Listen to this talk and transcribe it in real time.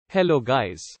Hello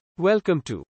guys. Welcome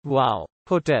to Wow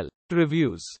Hotel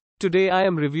Reviews. Today I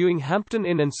am reviewing Hampton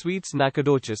Inn Suites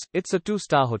Nacogdoches. It's a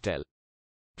 2-star hotel.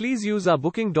 Please use our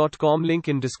booking.com link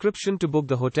in description to book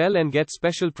the hotel and get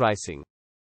special pricing.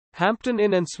 Hampton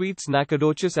Inn Suites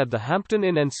Nacogdoches. At the Hampton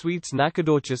Inn Suites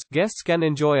Nacogdoches, guests can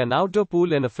enjoy an outdoor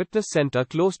pool and a fitness center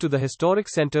close to the historic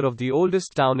center of the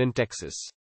oldest town in Texas.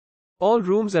 All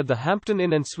rooms at the Hampton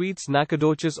Inn Suites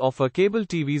Nacogdoches offer cable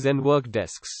TVs and work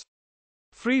desks.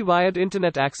 Free wired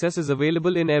internet access is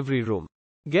available in every room.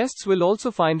 Guests will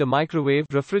also find a microwave,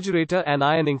 refrigerator, and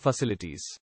ironing facilities.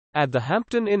 At the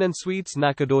Hampton Inn Suites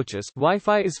Nacogdoches,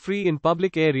 Wi-Fi is free in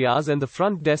public areas and the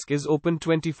front desk is open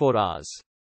 24 hours.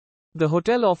 The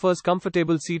hotel offers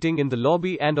comfortable seating in the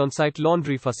lobby and on-site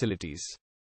laundry facilities.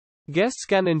 Guests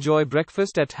can enjoy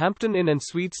breakfast at Hampton Inn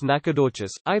Suites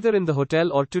Nacogdoches, either in the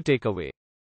hotel or to take away.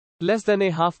 Less than a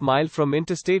half-mile from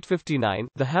Interstate 59,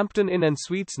 the Hampton Inn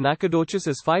Suites Nacogdoches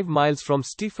is 5 miles from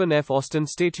Stephen F. Austin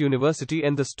State University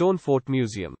and the Stone Fort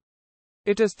Museum.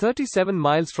 It is 37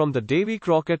 miles from the Davy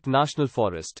Crockett National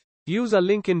Forest. Use a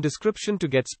link in description to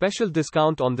get special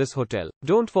discount on this hotel.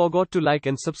 Don't forget to like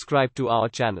and subscribe to our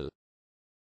channel.